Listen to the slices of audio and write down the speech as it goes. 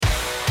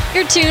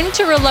You're tuned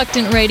to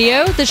Reluctant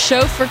Radio, the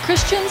show for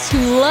Christians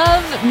who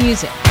love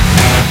music.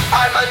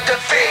 I'm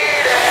undefeated.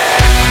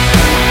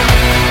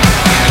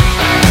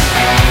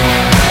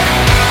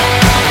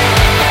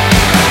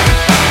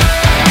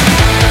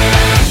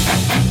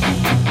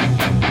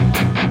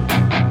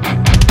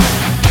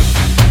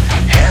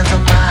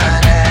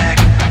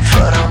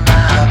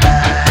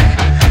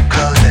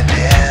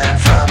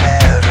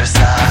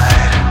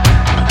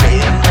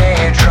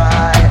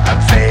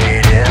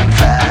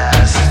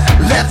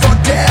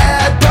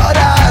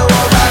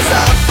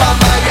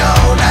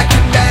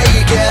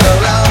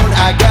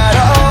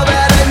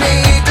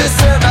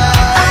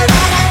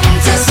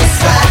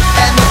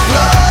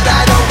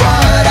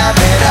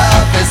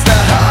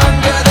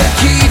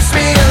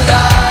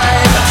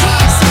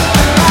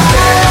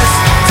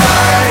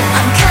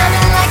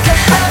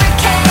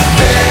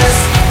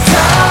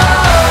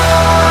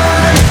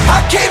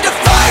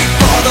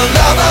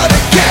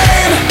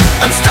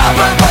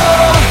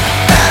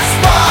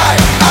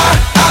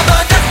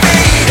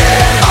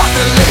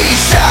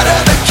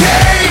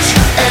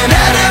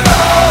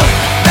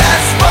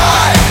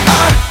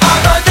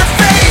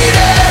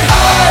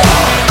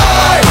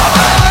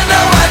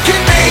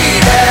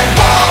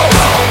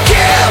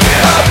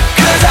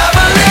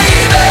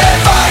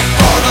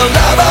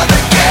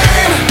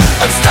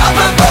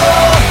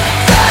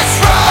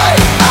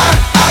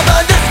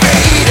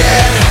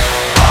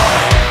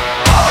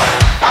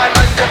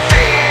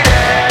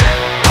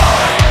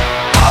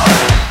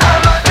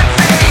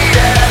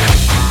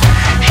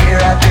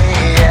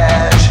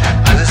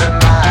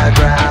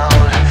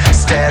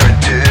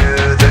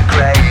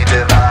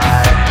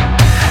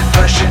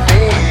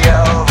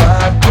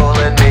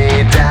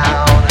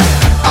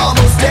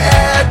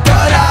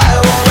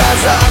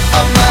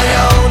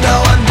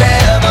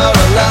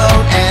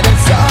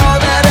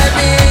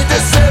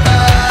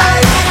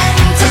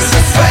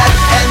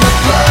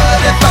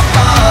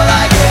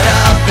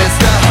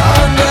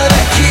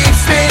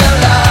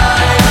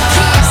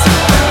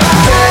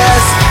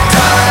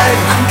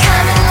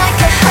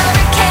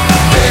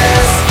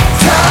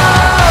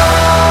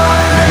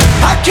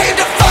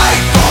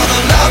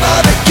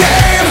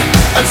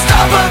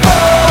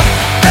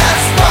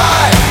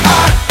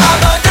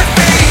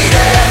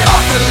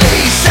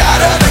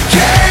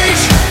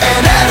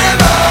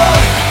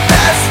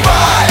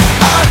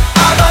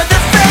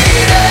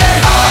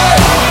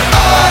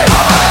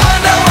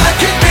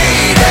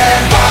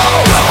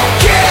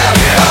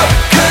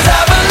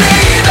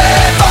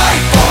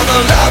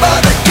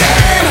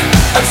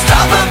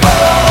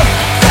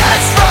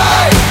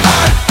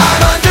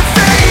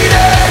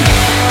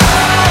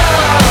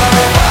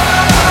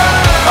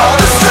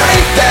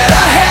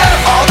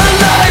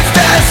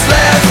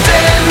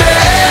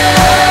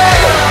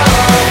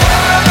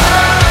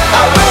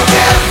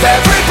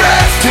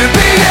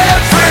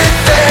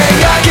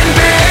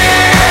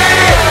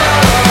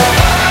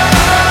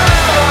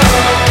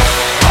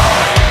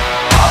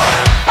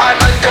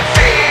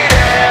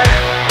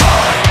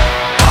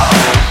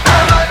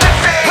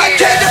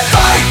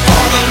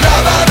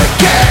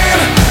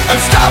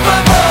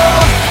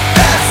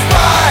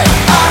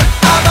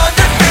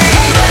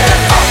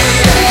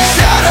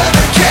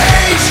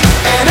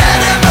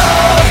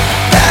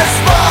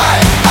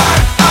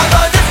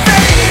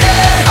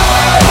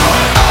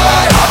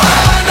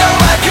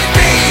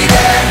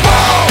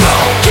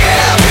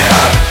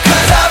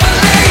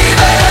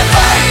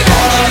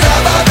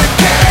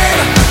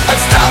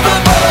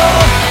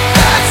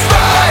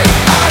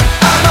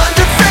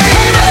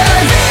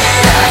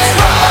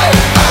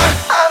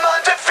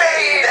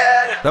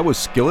 That was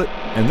Skillet,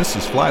 and this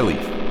is Flyleaf.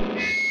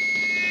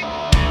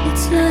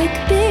 It's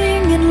like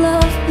being in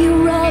love.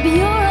 You rob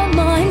your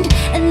mind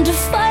and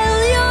defile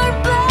your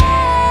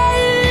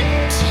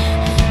bond.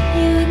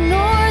 You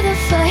ignore the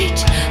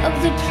fight of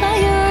the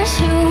players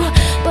who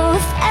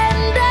both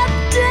end up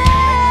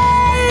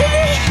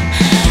dead.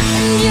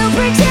 And you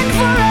pretend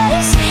for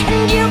us,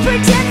 and you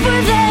pretend for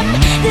them.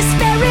 This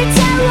fairy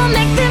tale will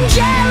make them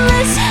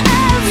jealous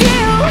of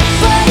you,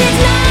 but it's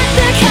not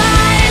the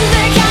kind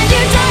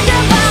you talk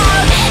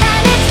about.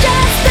 And it's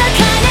just the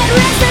kind that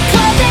rips the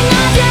clothing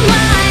off your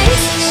mind.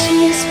 She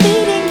is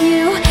feeding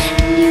you,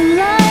 and you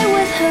lie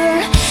with her,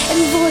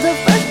 and for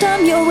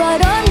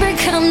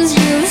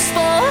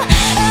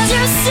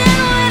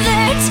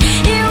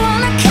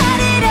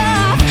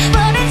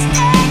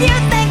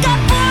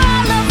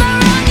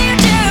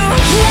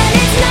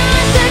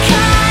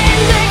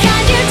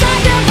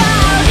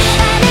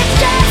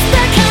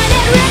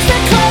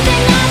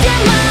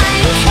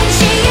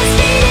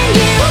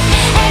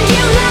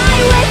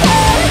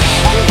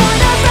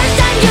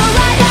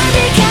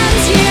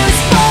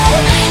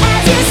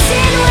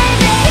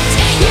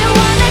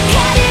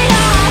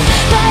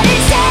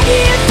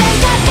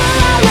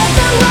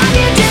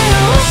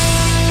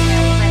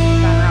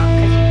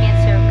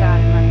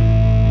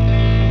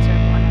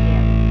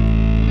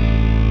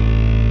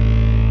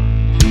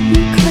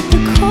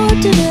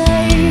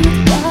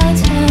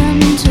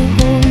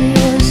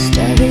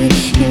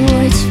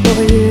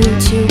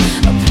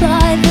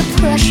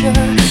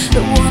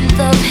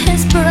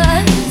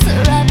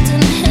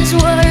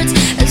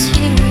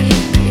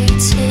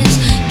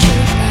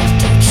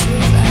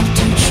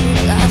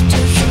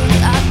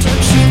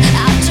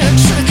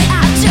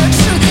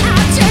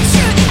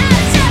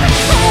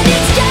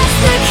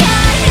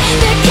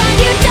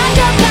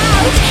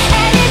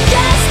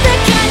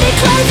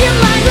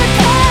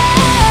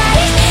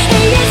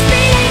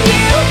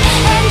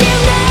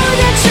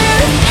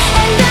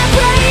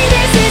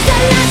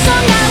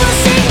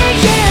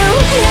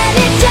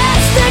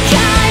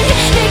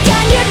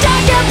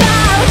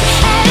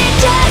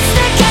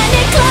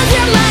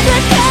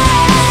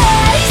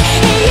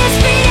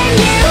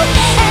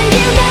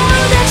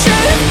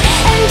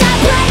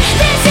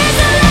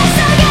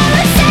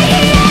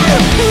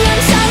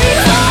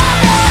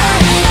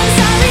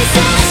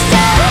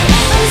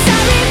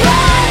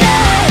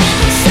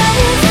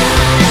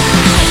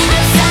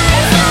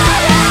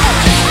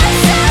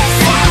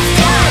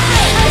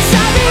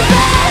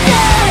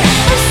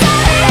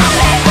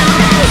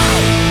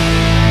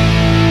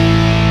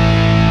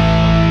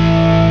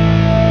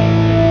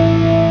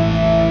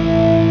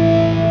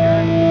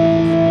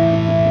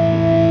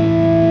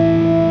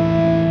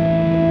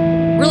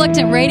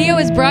Instant Radio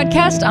is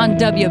broadcast on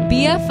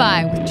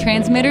WBFI with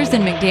transmitters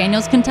in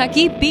McDaniels,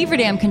 Kentucky, Beaver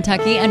Dam,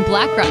 Kentucky, and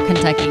Black Rock,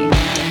 Kentucky.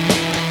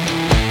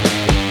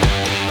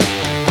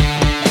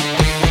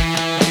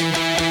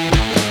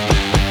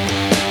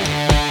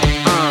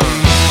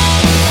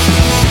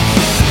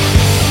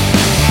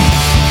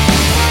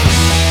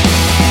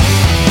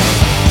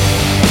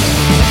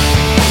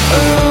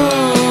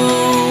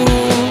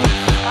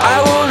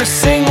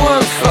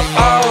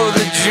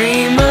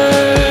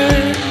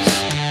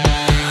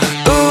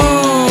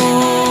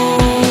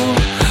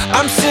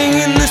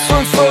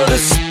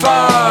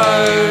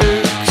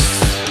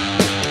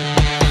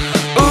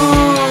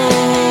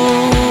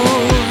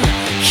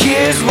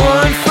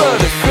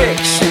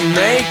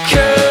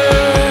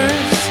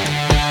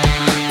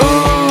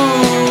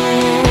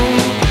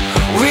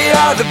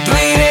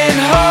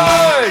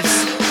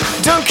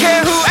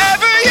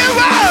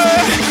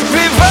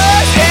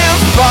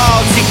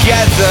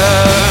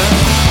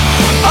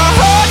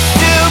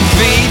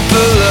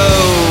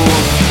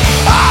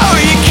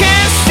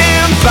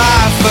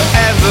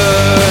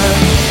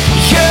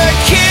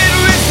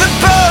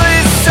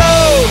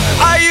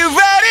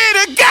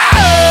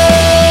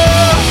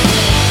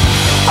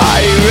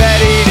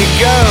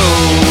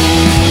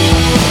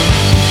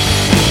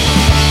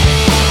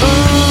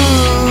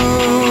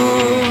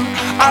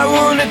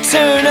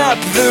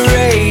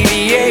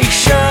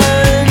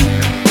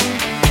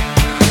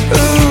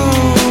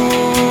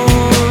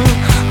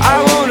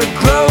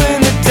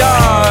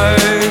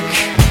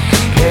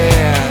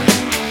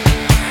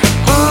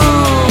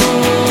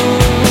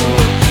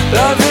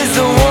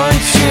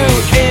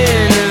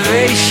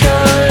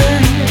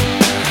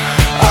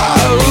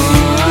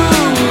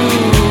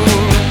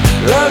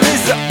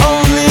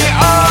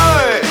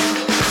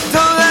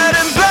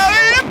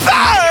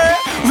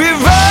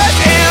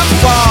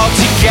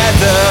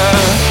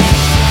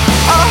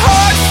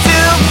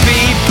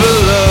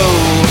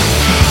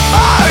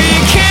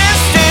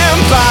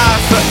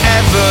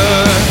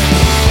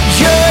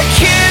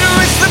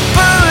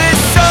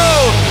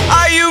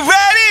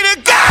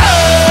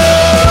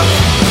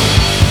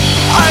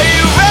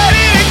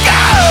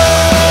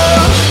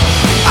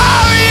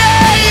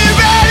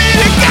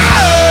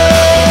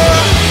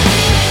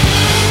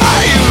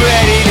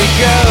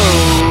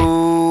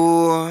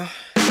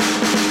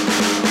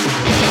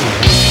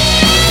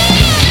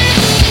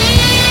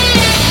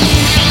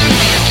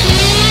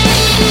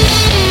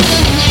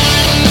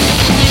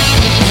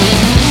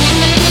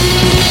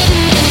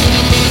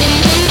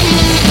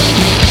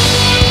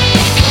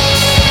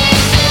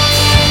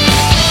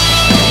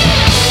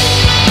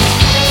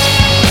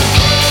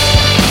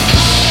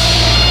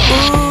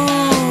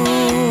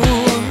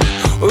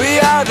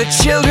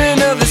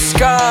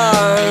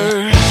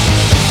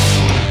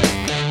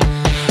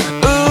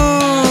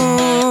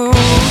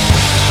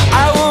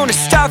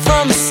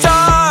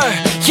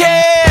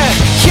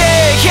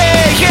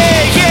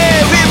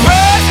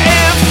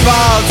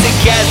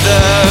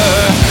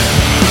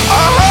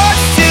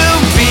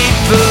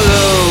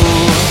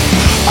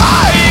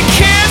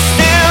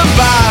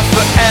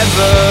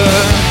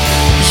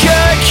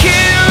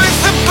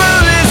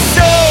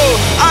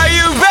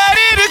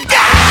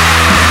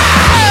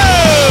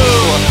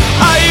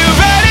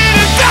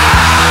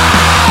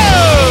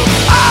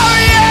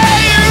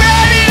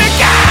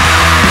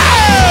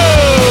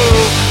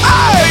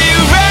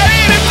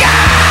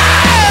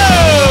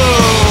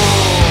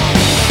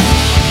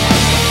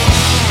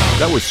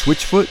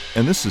 Switchfoot,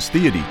 and this is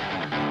Theody.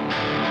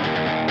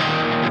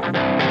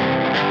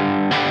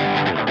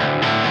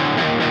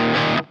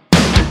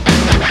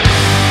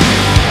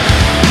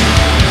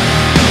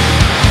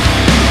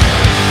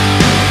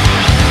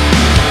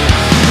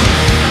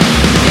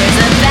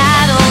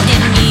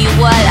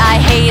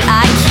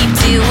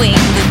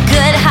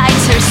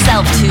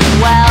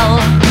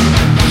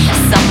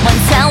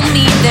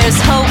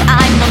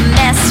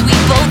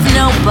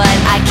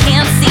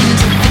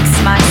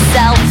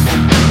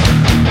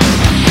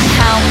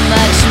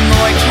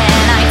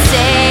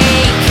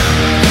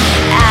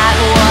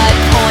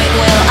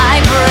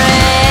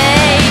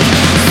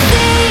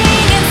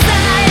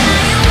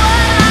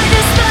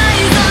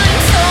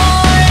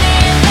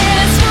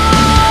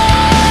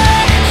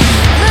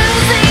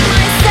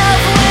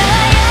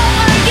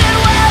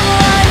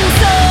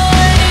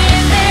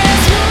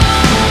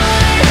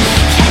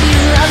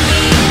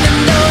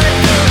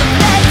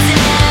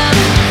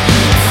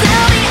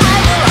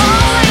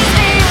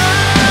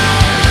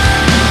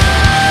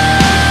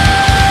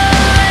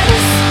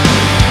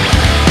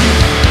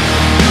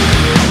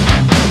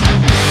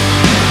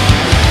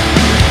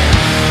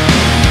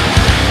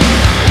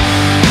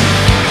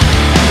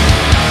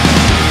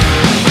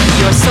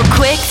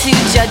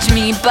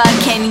 But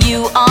can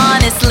you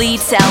honestly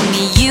tell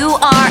me you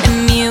are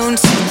immune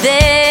to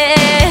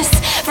this?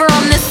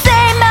 From the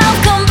same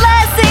outcome,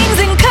 blessings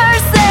and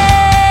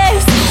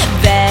curses,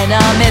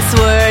 venomous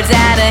words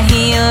and a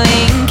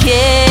healing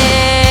kiss.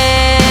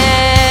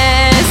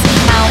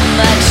 How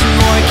much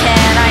more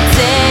can I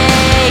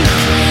take?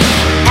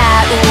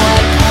 At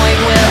what point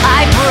will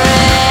I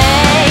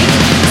break?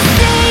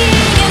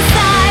 Seeing inside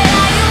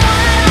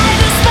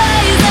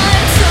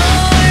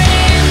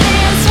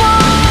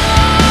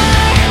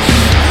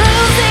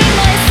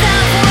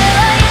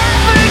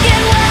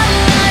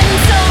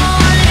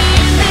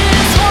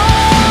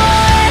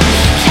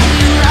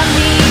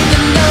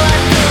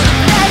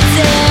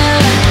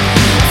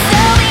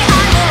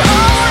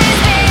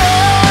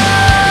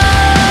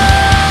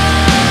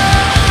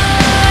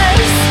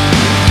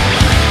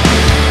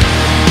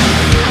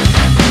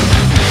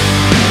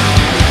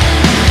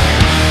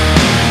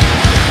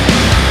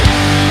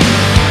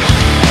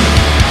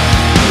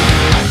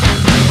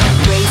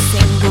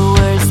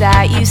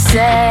you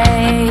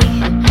say,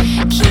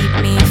 keep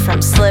me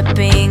from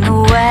slipping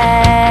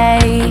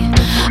away.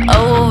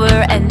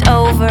 Over and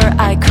over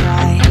I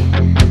cry,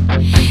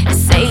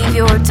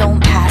 Savior,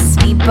 don't pass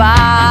me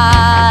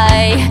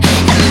by.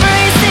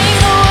 Embracing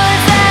the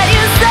words that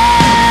you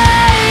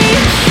say,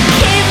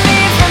 keep me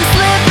from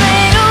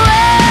slipping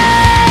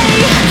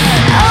away.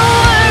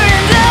 Over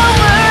and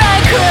over I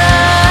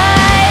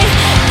cry,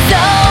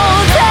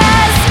 don't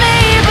pass me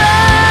by.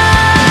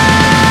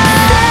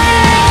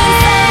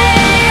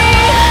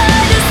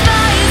 I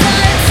despise,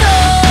 I'm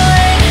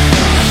torn.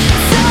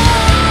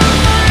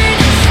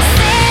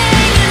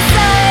 Sing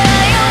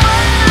inside,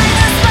 I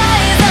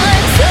despise,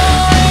 I'm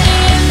torn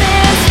in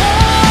this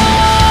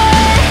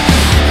war.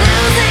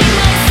 Losing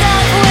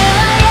myself, will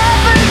I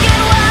ever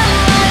get well?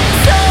 I'm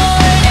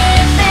torn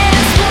in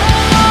this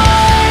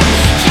war.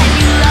 Can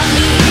you love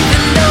me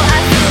even though I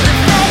feel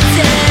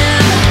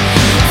defective?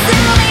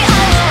 Tell me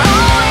I will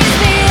always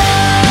be yours.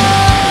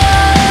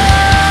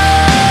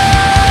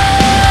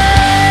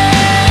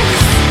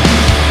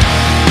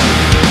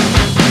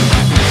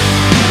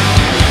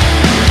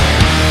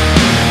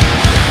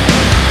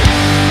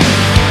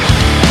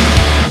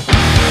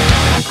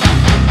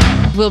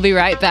 We'll be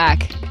right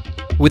back.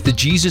 With the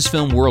Jesus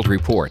Film World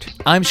Report,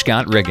 I'm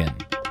Scott Riggin.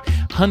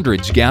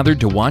 Hundreds gathered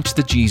to watch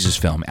the Jesus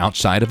film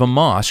outside of a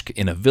mosque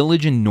in a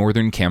village in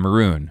northern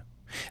Cameroon.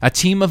 A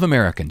team of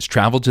Americans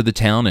traveled to the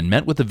town and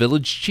met with the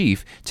village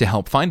chief to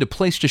help find a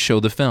place to show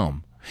the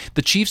film.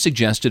 The chief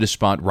suggested a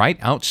spot right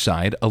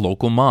outside a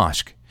local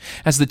mosque.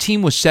 As the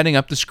team was setting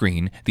up the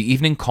screen, the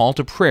evening call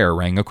to prayer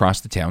rang across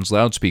the town's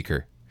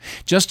loudspeaker.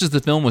 Just as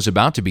the film was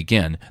about to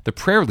begin, the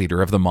prayer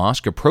leader of the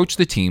mosque approached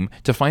the team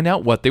to find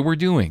out what they were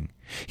doing.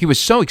 He was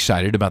so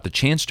excited about the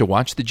chance to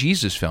watch the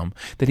Jesus film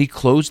that he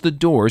closed the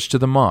doors to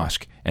the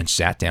mosque and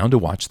sat down to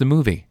watch the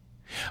movie.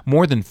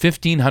 More than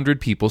 1,500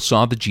 people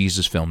saw the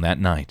Jesus film that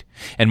night,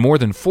 and more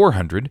than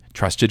 400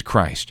 trusted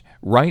Christ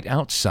right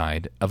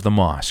outside of the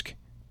mosque.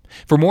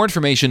 For more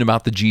information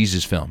about the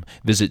Jesus film,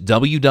 visit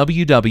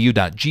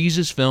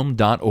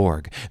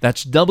www.jesusfilm.org.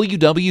 That's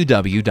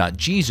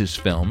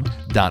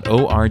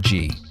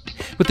www.jesusfilm.org.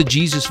 With the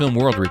Jesus Film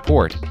World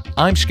Report,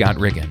 I'm Scott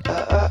Riggin.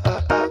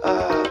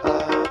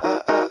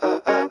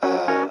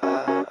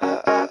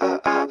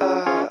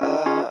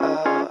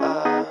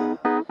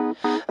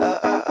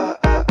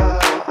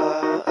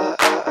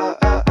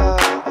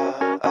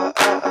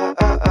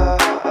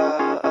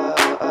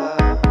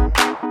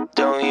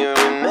 Don't you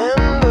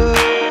remember?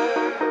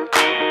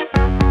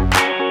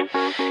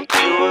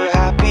 You were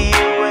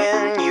happier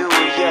when you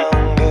were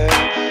younger.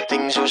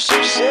 Things were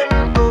so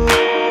simple,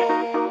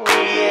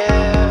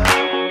 yeah.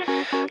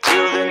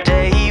 Till the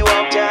day you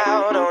walked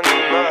out on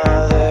your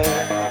mother.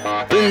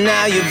 But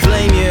now you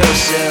blame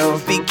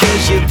yourself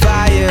because you're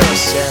by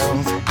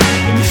yourself.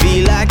 And you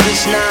feel like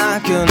it's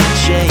not gonna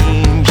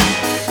change.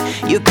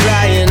 You're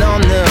crying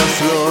on the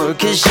floor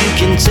cause you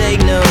can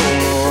take no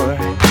more.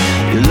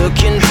 You're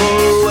looking for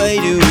a way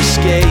to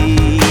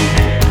escape.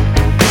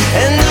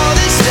 And all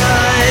this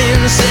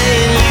time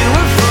saying you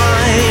were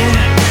fine,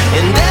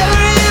 and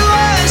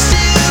everyone's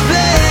to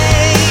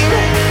blame.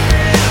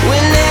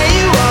 When there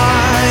you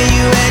are,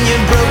 you and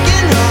your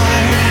broken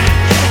heart,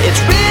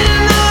 it's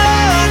written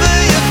all over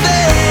your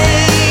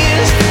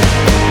face.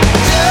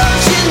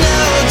 Don't you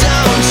know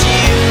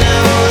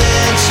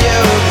that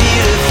you're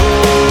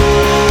beautiful?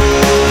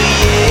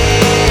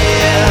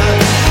 Yeah.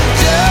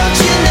 Don't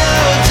you know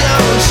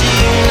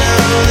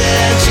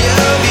that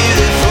you're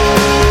beautiful?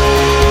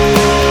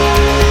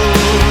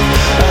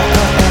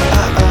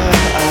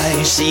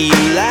 I see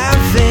you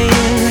laughing,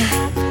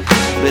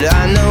 but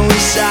I know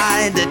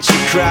inside that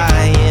you're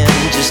crying.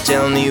 Just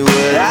tell me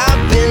what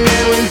happened,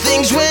 and when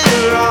things went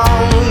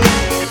wrong,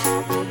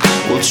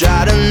 we'll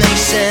try to make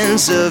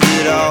sense of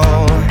it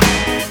all.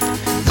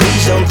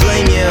 Please don't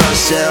blame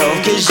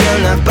yourself, cause you're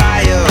not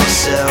by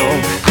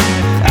yourself.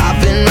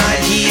 I've been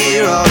right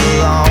here all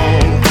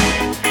along.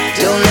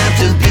 Don't have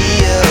to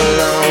be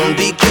alone,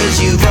 because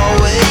you've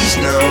always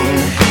known.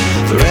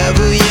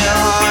 Forever your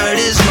heart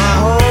is my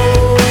home.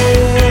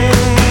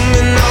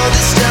 And all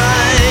this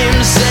time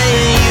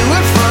saying you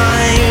were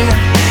fine,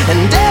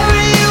 and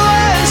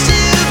everyone's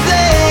to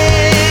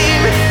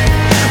blame.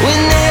 When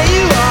there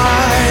you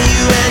are,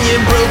 you and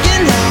your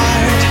broken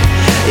heart,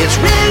 it's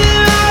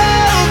written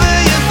all over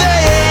your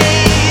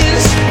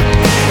face.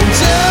 And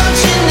don't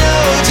you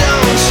know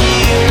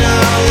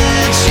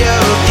that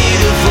you're beautiful?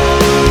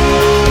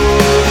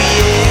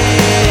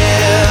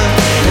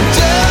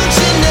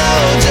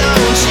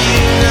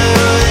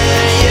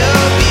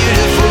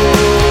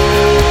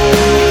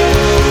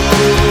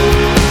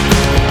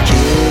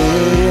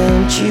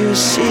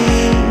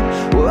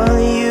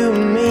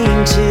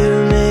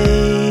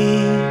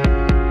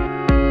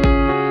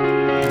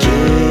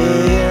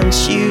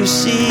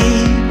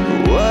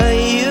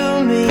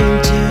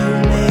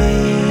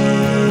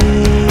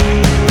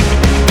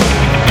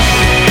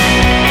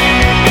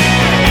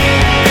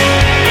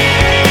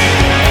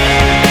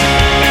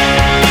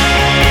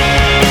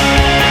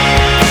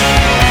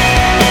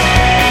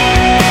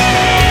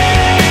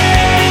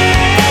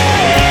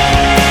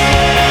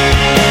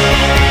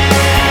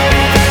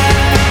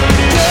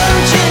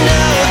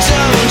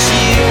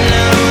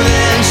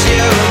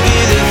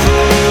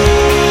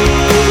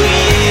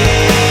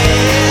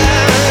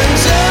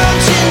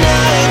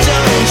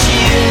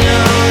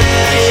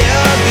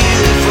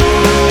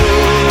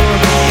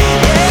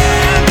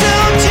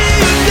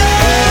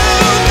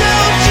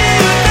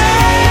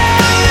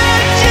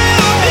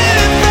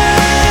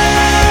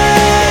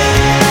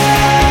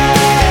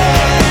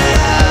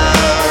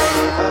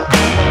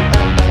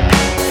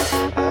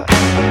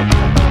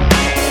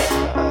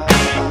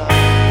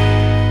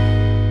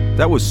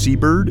 That was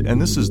Seabird, and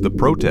this is The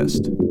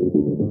Protest.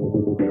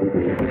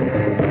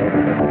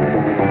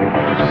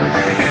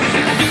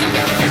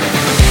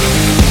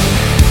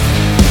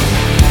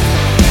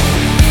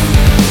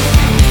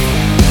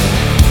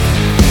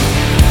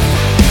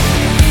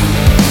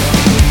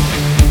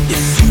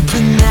 It's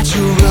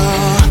supernatural,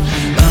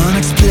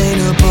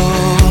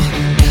 unexplainable.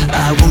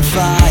 I won't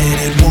fight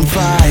it, won't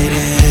fight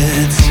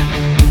it.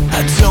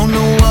 I don't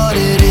know what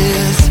it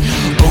is,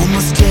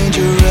 almost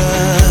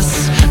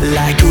dangerous,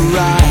 like a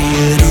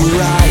riot, a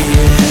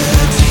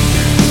riot.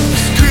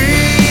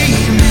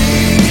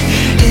 Screaming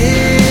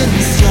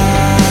inside,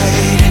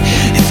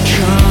 it's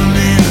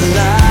coming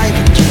alive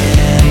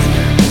again.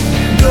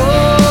 No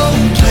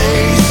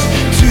place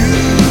to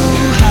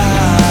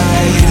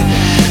hide,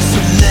 so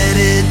let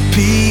it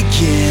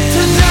begin.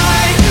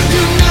 Tonight,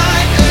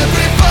 unite,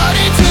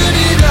 everybody turn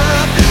it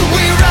up.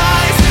 We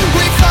rise,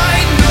 we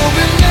fight, no,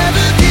 we're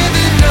never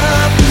giving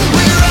up.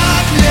 We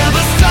rock,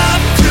 never stop,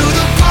 till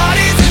the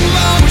party's in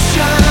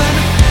motion.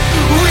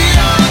 We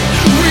are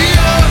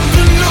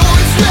the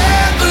noise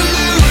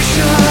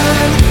revolution.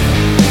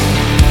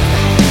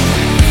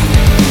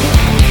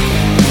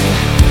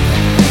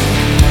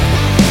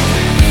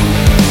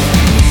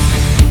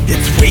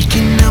 It's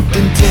waking up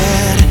the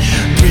dead,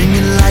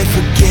 bringing life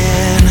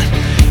again.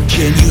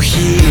 Can you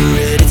hear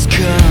it? It's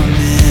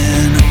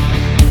coming.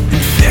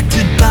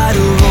 Infected by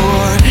the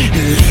roar,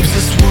 it leaves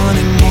us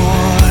wanting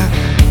more.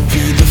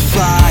 Feel the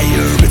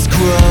fire, it's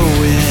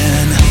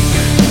growing.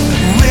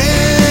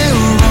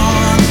 We're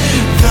on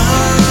the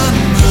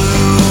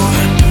move,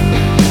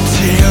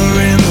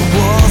 tearing the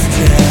walls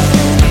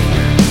down.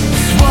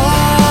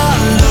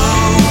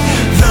 Swallow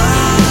the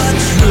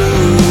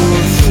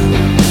truth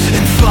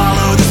and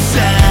follow the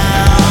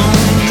sound.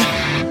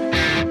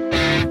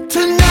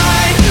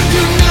 Tonight,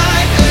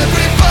 unite,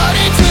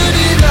 everybody turn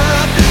it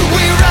up.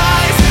 We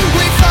rise,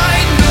 we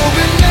fight, no,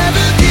 we're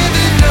never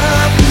giving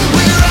up.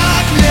 We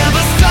rock,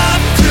 never stop,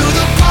 till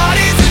the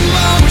party's in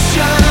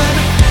motion.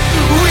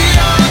 We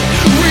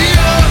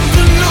are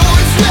the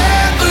noise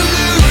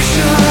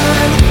revolution.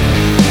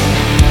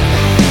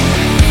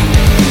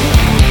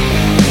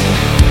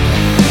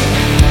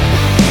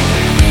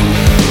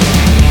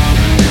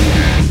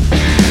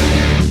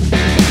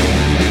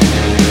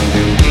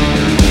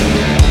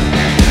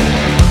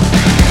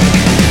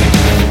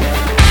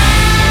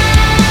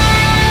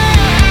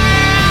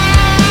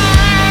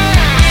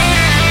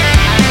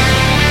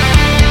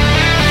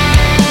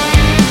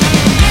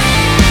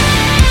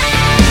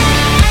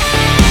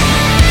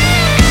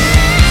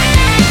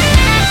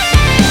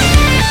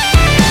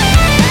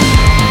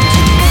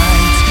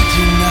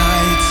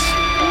 Tonight,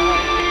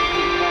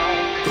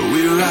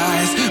 we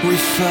rise, we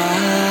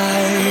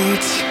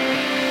fight.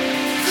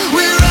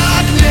 We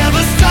rock,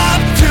 never stop,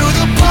 till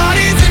the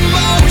party's in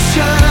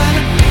motion.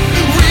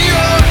 We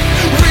are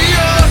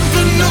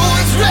the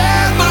noise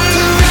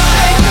revolution.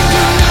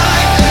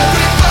 Tonight,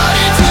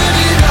 everybody turn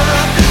it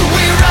up.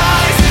 We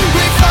rise,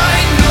 we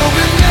fight, no,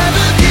 we're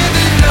never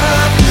giving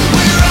up.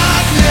 We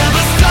rock,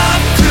 never stop,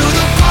 till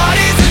the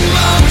party's in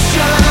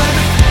motion.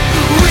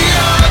 We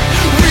are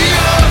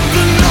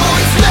the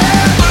noise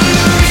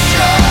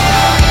revolution.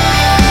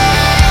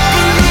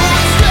 The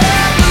noise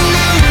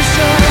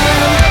revolution.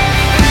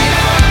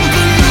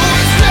 The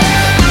noise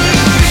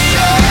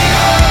revolution.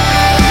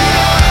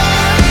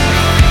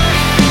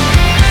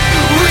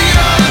 We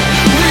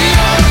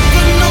are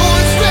the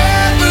noise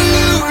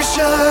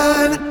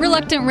revolution.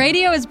 Reluctant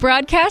Radio is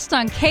broadcast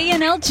on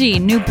KNLG,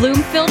 New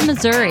Bloomfield,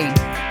 Missouri.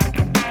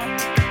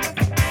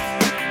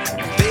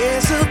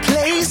 There's a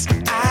place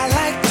I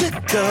like to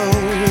go,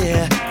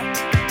 yeah.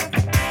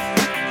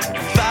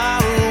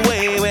 Far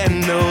away where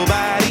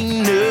nobody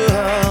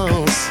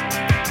knows.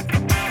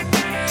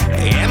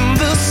 And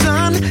the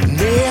sun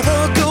never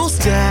goes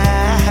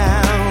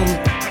down.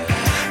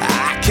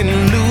 I can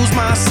lose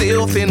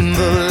myself in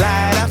the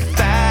light I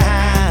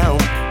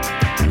found.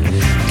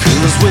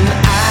 'Cause when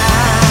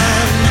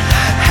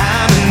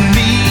I'm in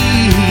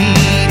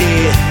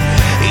need,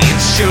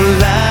 it's your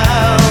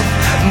love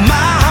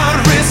my heart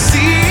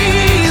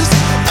receives.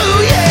 Oh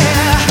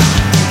yeah,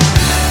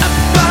 I'm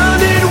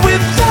bonded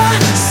with the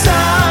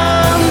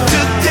sun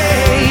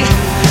today,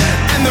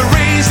 and the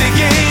rays they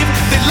gave,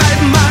 they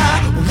light my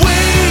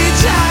way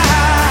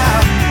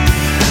down.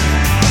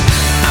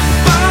 I'm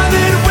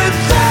bonded with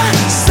the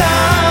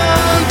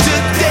sun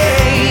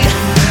today,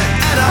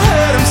 and I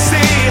heard him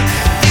say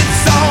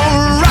it's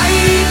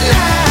alright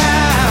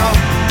now.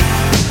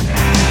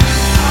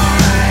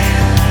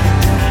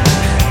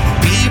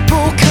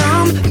 People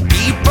come,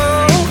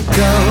 people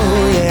go,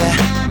 yeah.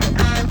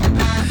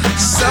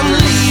 Some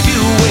leave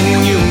you when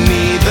you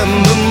need them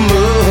the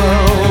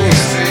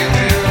most.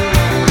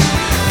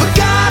 But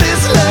God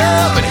is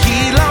love, and He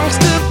longs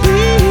to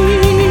be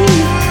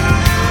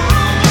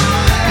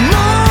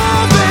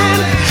more than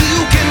you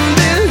can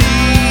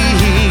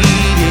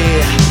believe,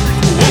 yeah.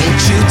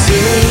 Won't you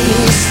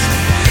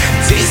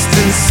taste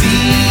and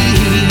see,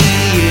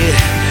 yeah,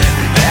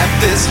 that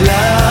this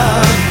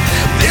love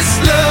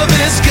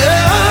is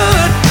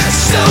good,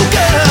 so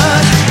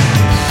good.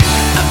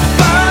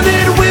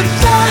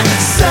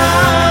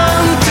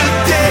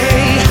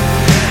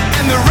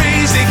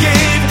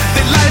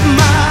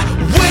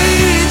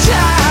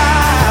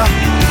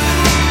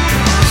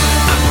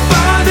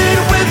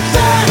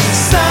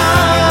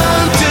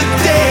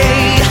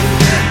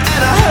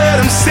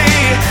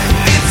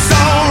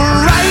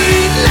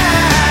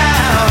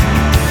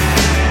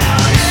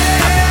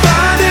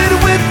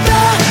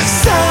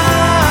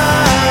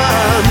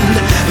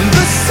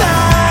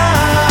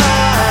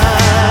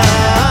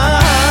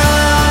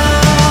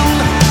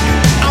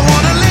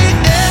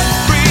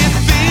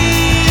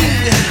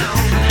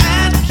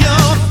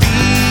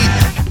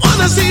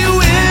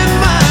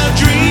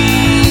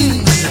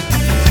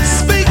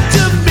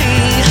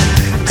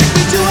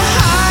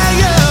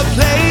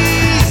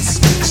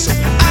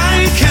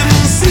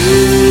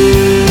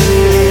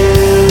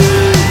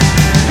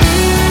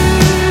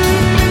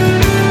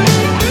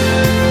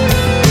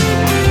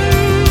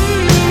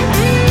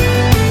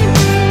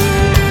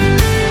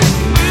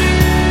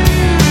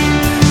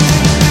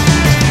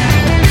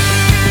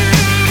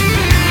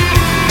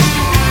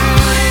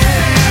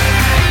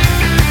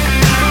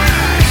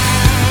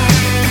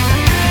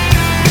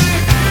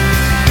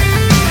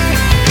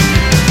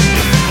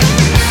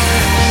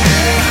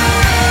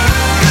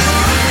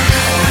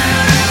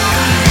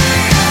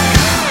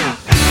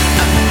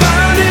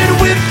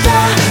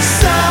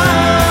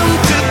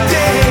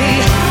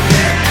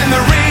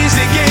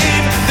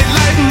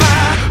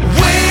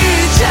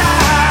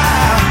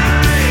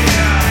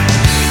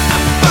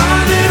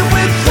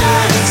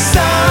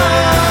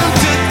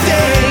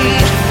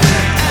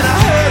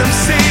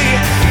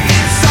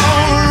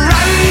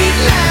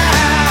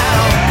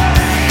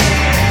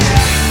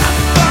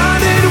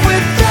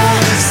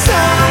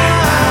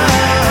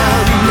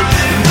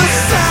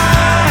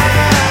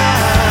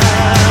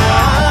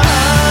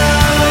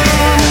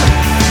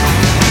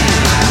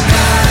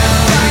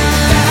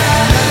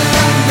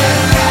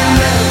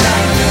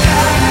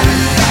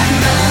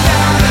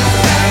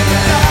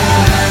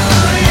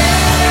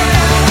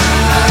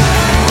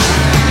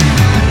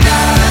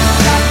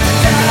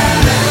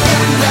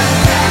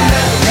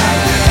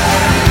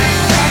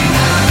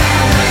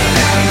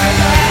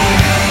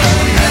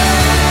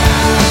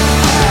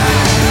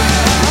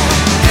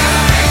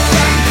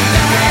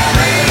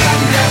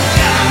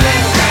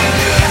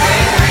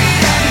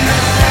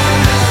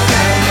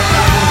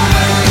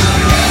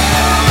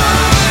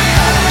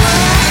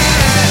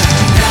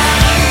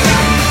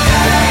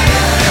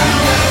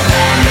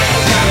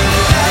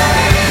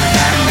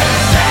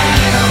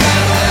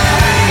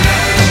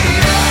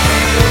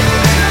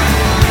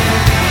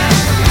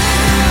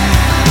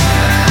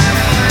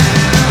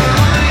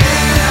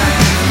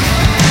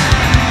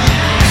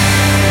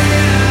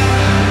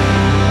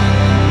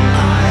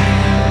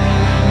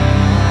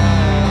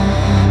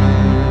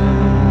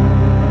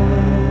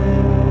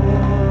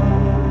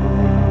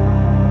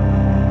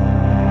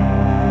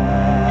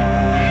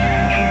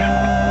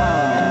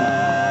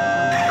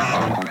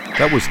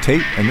 That was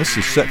Tate, and this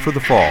is Set for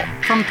the Fall.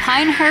 From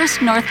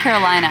Pinehurst, North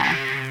Carolina.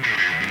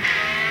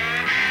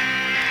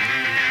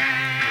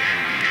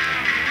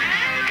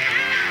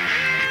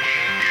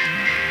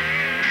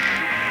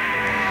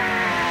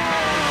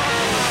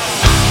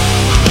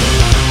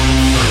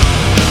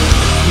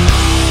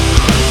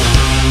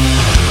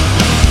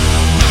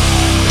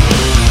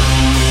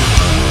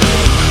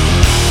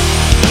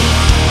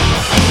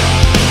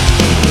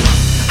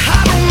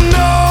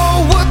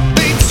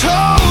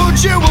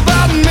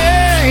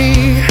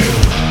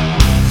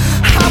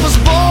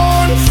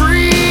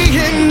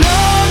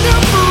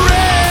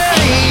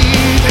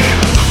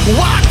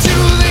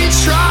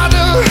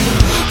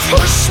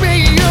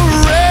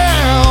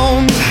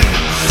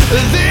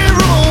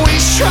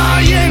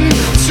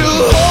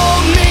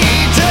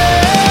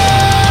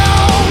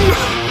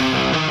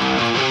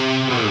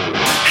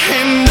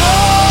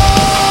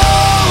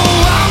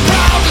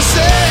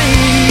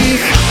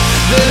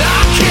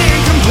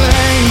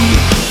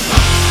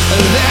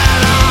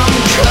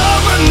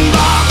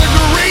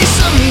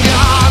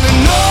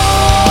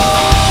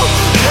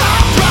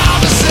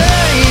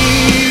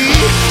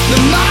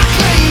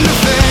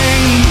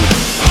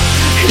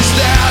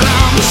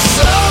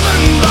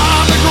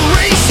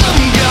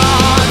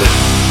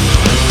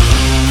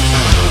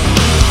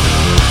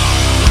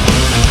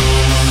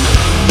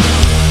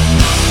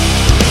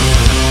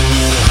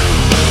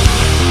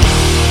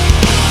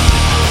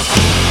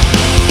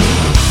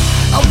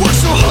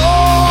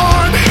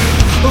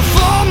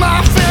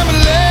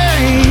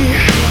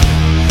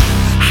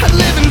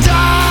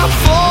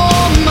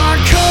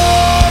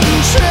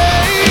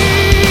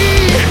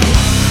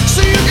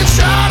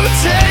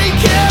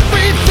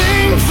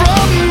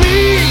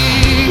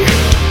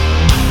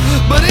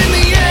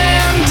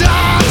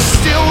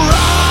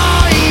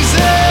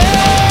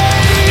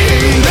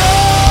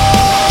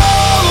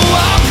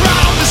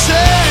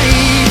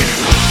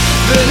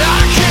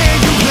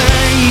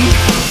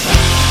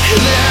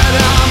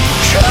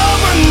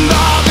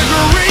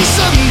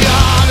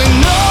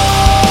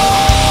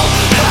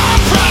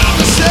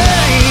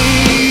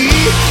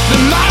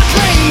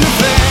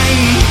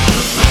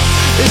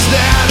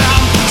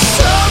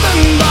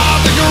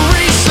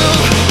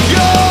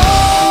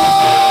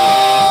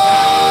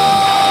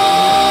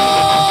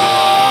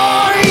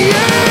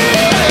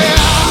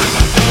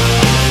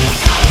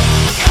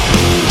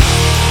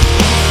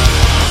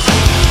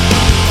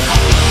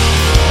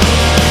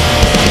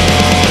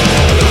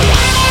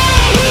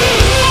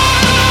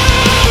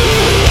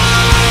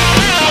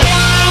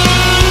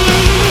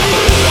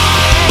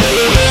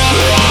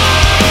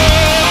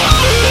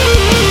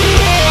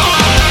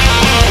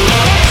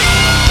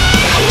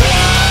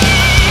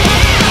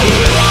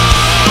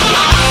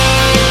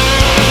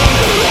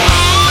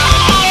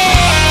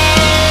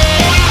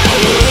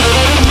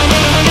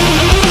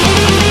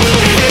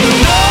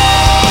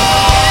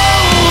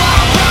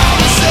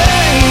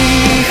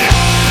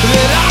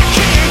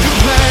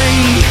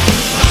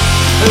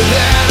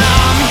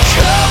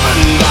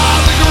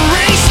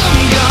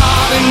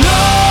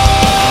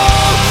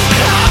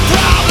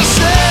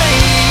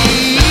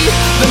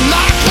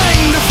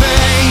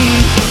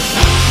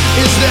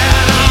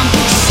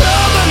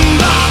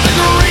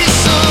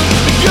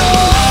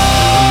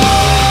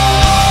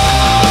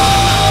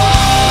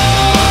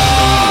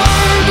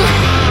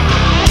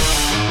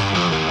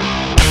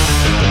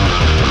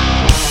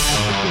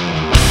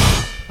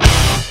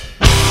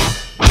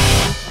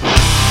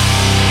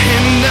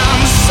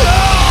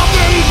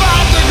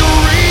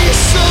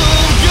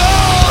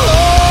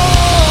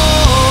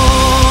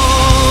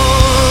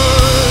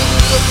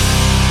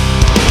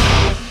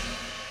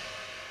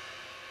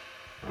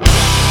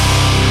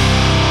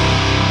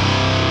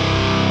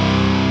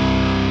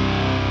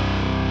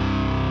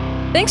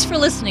 Thanks for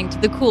listening to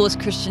the coolest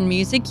Christian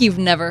music you've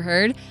never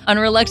heard on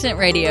Reluctant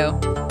Radio.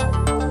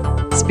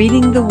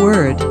 Speeding the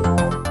word.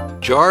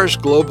 JAR's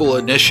Global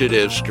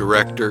Initiatives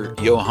Director,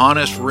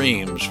 Johannes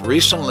Reams,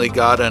 recently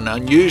got an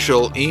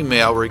unusual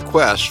email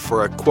request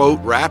for a,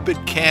 quote,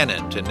 rapid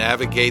cannon to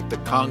navigate the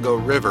Congo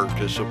River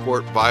to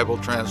support Bible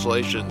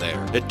translation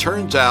there. It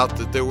turns out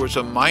that there was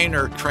a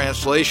minor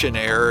translation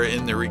error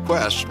in the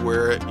request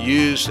where it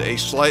used a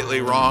slightly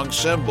wrong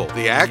symbol.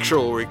 The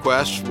actual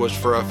request was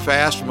for a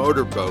fast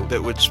motorboat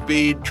that would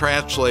speed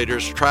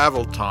translators'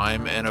 travel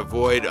time and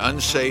avoid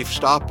unsafe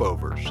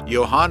stopovers.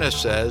 Johannes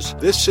says,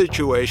 this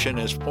situation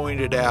is pointed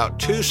out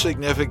two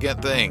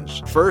significant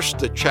things. First,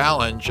 the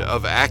challenge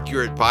of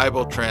accurate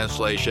Bible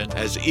translation,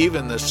 as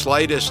even the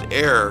slightest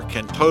error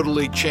can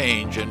totally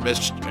change and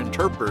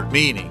misinterpret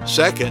meaning.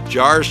 Second,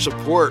 JAR's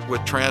support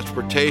with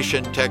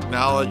transportation,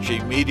 technology,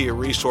 media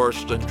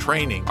resources, and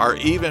training are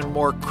even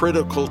more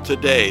critical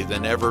today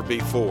than ever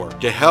before.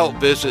 To help,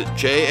 visit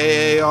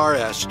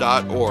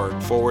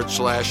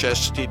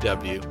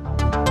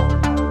jaars.org/STW.